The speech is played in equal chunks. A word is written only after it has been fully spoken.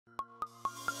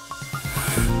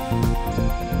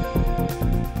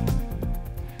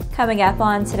Coming up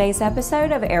on today's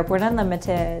episode of Airborne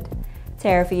Unlimited,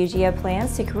 Terrafugia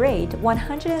plans to create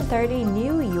 130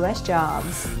 new U.S.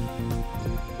 jobs.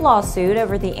 Lawsuit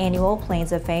over the annual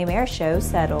Planes of Fame Airshow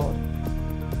settled.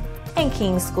 And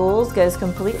King Schools goes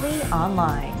completely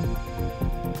online.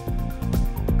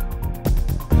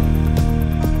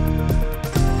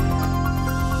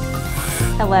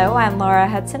 Hello, I'm Laura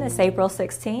Hutson. It's April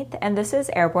 16th, and this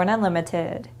is Airborne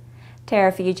Unlimited.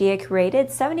 Terrafugia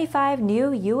created 75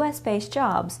 new U.S.-based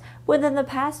jobs within the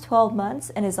past 12 months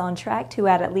and is on track to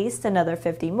add at least another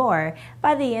 50 more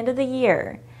by the end of the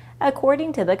year,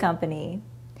 according to the company.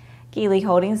 Geely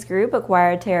Holdings Group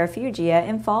acquired Terrafugia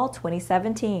in fall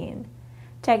 2017.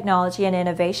 Technology and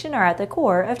innovation are at the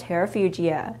core of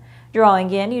Terrafugia,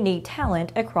 drawing in unique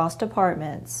talent across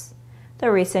departments.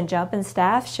 The recent jump in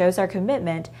staff shows our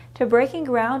commitment to breaking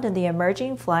ground in the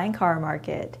emerging flying car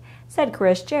market, said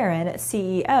Chris Jaron,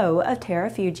 CEO of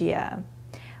Terrafugia.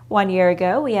 1 year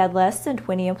ago, we had less than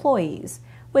 20 employees.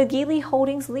 With Geely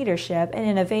Holdings' leadership and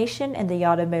innovation in the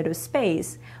automotive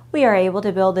space, we are able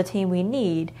to build the team we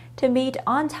need to meet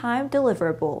on-time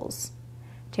deliverables.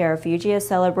 Terrafugia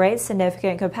celebrates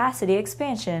significant capacity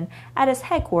expansion at its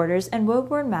headquarters in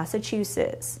Woburn,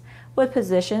 Massachusetts, with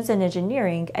positions in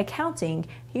engineering, accounting,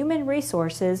 human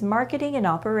resources, marketing, and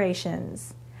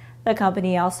operations. The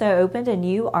company also opened a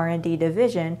new R&D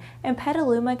division in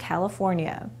Petaluma,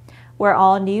 California, where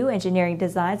all new engineering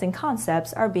designs and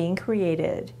concepts are being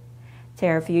created.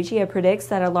 Terrafugia predicts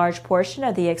that a large portion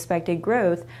of the expected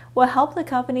growth will help the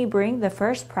company bring the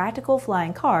first practical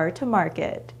flying car to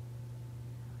market.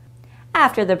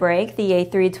 After the break, the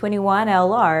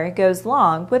A321LR goes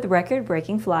long with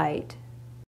record-breaking flight.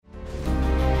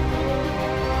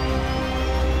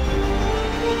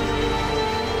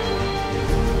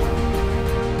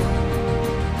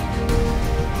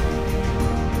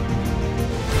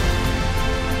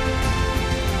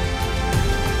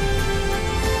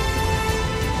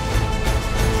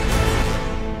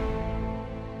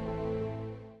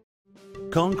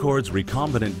 Concorde's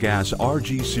recombinant gas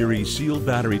RG series sealed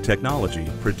battery technology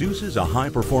produces a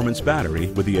high-performance battery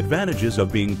with the advantages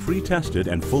of being pre-tested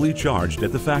and fully charged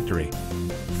at the factory.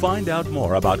 Find out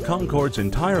more about Concorde's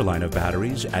entire line of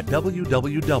batteries at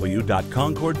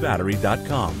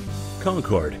www.concordebattery.com.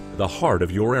 Concorde, the heart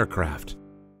of your aircraft.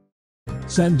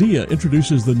 Sandia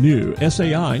introduces the new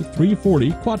SAI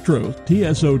 340 Quattro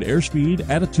TSO'd airspeed,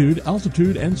 attitude,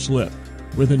 altitude, and slip.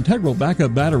 With integral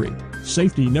backup battery,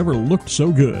 safety never looked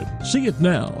so good. See it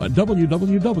now at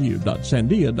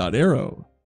www.sandia.aero.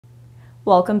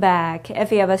 Welcome back.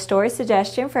 If you have a story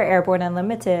suggestion for Airborne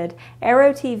Unlimited,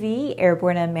 Aero-TV,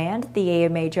 Airborne Unmanned, the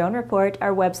AMA Drone Report,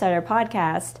 our website or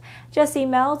podcast, just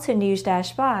email to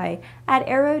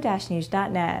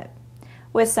news-by@aero-news.net.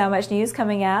 With so much news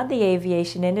coming out of the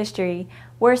aviation industry,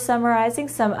 we're summarizing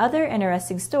some other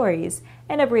interesting stories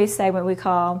in a brief segment we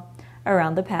call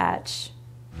Around the Patch.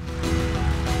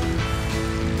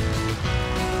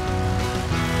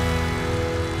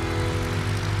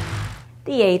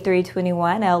 The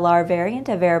A321LR variant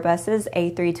of Airbus's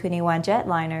A321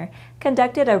 jetliner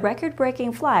conducted a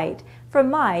record-breaking flight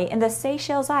from Mai in the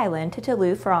Seychelles Island to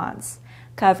Toulouse, France,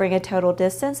 covering a total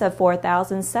distance of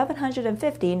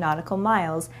 4,750 nautical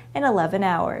miles in 11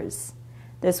 hours.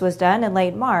 This was done in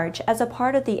late March as a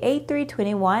part of the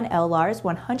A321LR's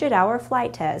 100-hour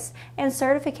flight test and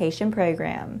certification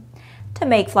program. To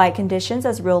make flight conditions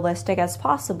as realistic as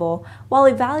possible while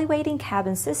evaluating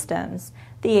cabin systems,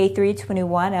 the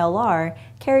A321LR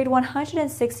carried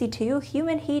 162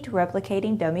 human heat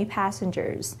replicating dummy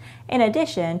passengers, in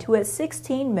addition to its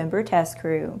 16-member test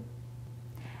crew.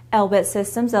 Elbit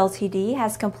Systems Ltd.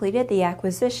 has completed the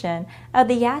acquisition of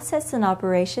the assets and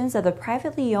operations of the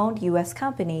privately owned U.S.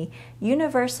 company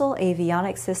Universal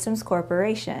Avionics Systems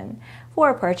Corporation for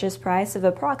a purchase price of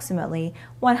approximately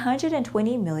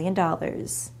 $120 million.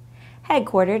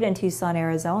 Headquartered in Tucson,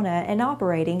 Arizona, and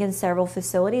operating in several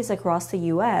facilities across the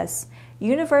U.S.,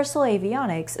 Universal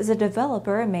Avionics is a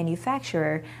developer and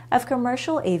manufacturer of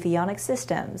commercial avionics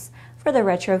systems for the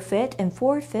retrofit and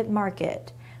forward-fit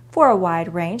market, for a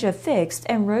wide range of fixed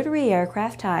and rotary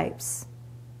aircraft types.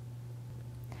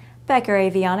 Becker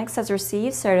Avionics has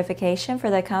received certification for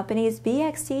the company's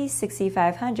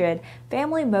BXT6500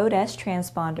 Family Mode S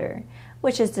transponder,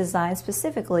 which is designed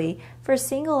specifically for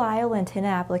single-aisle antenna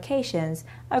applications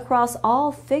across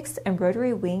all fixed and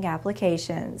rotary wing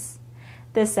applications.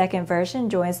 This second version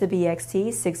joins the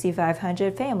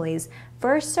BXT6500 family's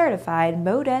first certified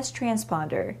Mode S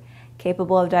transponder,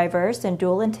 capable of diverse and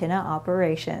dual antenna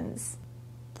operations.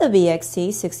 The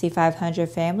BXT 6500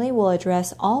 family will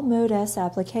address all Mode S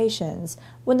applications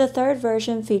when the third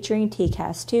version featuring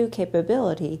TCAS-2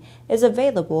 capability is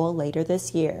available later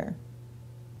this year.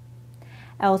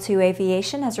 L2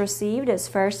 Aviation has received its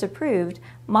first approved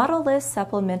Model List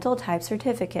Supplemental Type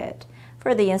Certificate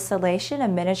for the installation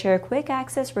of miniature quick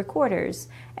access recorders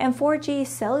and 4G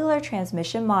cellular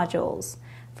transmission modules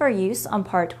for use on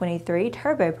Part 23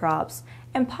 turboprops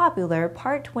and popular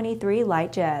Part 23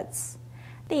 light jets.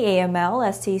 The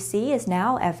AML-STC is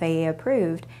now FAA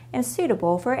approved and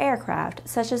suitable for aircraft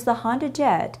such as the Honda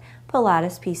Jet,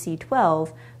 Pilatus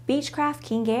PC-12, Beechcraft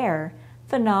King Air,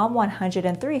 Phenom 100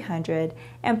 and 300,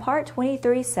 and Part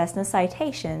 23 Cessna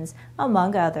Citations,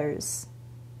 among others.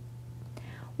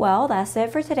 Well, that's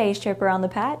it for today's trip around the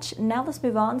patch. Now let's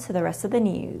move on to the rest of the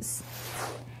news.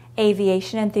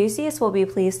 Aviation enthusiasts will be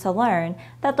pleased to learn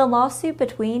that the lawsuit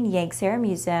between Yanks Air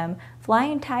Museum,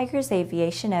 Flying Tigers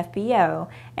Aviation FBO,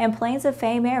 and Planes of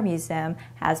Fame Air Museum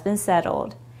has been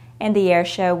settled, and the air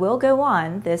show will go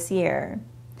on this year.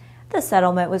 The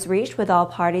settlement was reached with all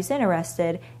parties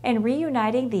interested in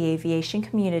reuniting the aviation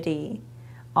community.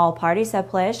 All parties have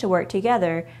pledged to work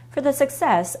together for the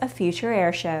success of future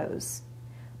air shows.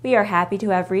 We are happy to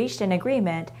have reached an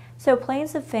agreement so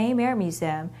Planes of Fame Air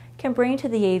Museum can bring to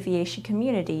the aviation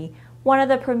community one of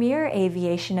the premier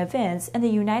aviation events in the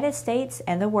United States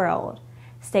and the world,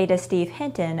 stated Steve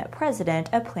Hinton, president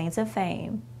of Planes of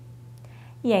Fame.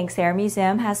 Yanks Air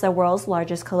Museum has the world's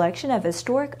largest collection of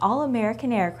historic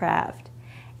all-American aircraft.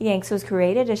 Yanks was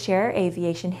created to share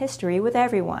aviation history with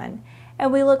everyone,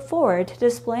 and we look forward to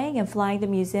displaying and flying the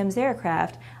museum's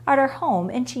aircraft at our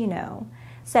home in Chino,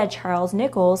 said Charles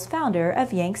Nichols, founder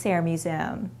of Yanks Air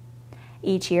Museum.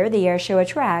 Each year, the air show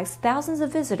attracts thousands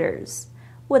of visitors.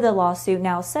 With the lawsuit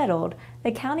now settled,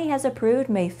 the county has approved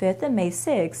May 5th and May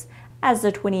 6th as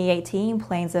the 2018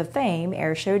 Planes of Fame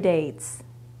air show dates.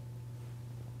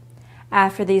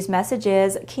 After these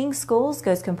messages, King Schools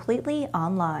goes completely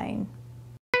online.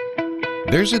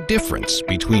 There's a difference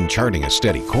between charting a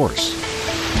steady course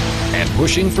and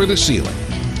pushing for the ceiling.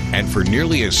 And for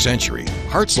nearly a century,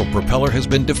 Hartzell Propeller has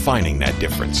been defining that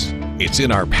difference. It's in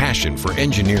our passion for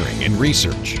engineering and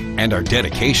research and our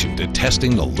dedication to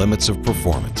testing the limits of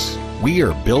performance. We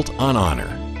are built on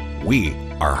honor. We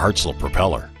are Hartzell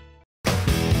Propeller.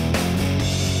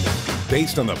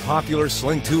 Based on the popular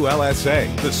Sling 2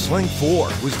 LSA, the Sling 4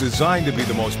 was designed to be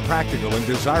the most practical and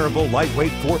desirable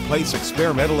lightweight four-place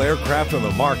experimental aircraft on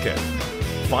the market.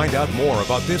 Find out more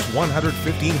about this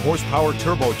 115 horsepower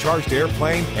turbocharged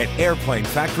airplane at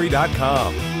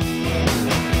airplanefactory.com.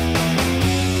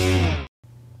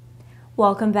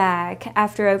 Welcome back.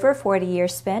 After over 40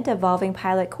 years spent evolving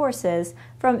pilot courses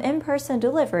from in-person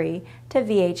delivery to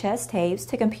VHS tapes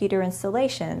to computer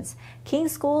installations, King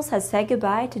Schools has said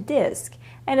goodbye to DISC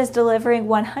and is delivering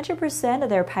 100% of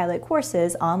their pilot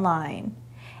courses online.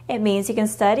 It means you can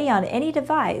study on any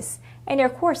device and your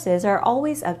courses are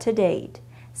always up to date,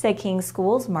 said King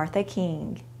Schools' Martha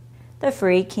King. The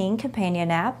free King Companion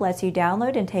app lets you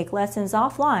download and take lessons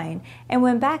offline, and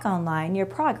when back online, your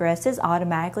progress is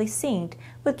automatically synced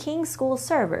with King Schools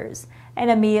servers and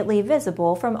immediately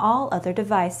visible from all other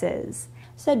devices,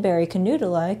 said Barry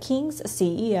Canudula, King's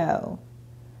CEO.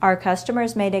 Our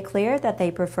customers made it clear that they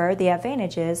prefer the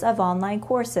advantages of online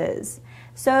courses,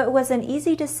 so it was an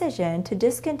easy decision to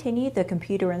discontinue the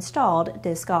computer-installed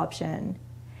DISC option.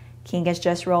 King has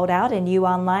just rolled out a new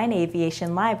online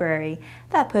aviation library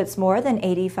that puts more than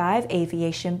 85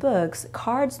 aviation books,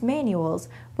 cards, manuals,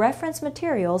 reference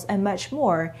materials, and much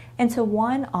more into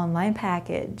one online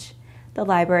package. The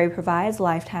library provides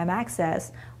lifetime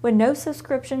access with no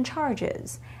subscription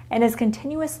charges and is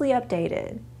continuously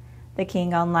updated. The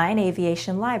King Online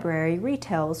Aviation Library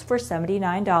retails for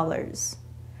 $79.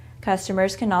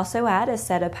 Customers can also add a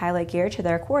set of pilot gear to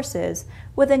their courses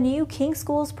with the new King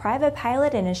Schools Private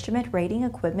Pilot and Instrument Rating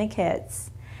Equipment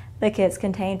Kits. The kits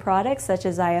contain products such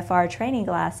as IFR training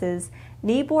glasses,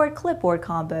 kneeboard clipboard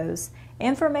combos,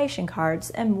 information cards,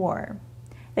 and more.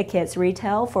 The kits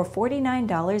retail for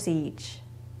 $49 each.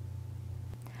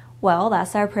 Well,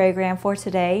 that's our program for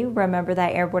today. Remember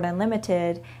that Airborne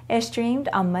Unlimited is streamed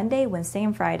on Monday, Wednesday,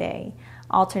 and Friday,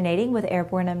 alternating with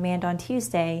Airborne Unmanned on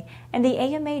Tuesday and the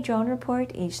AMA Drone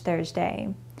Report each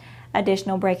Thursday.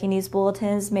 Additional breaking news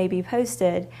bulletins may be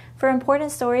posted for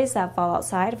important stories that fall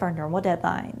outside of our normal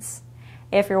deadlines.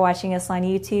 If you're watching us on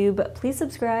YouTube, please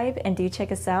subscribe and do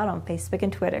check us out on Facebook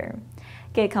and Twitter.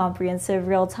 Get comprehensive,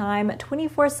 real-time,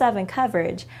 24/7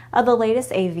 coverage of the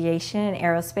latest aviation and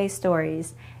aerospace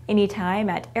stories anytime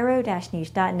at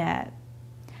aero-news.net.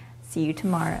 See you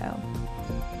tomorrow.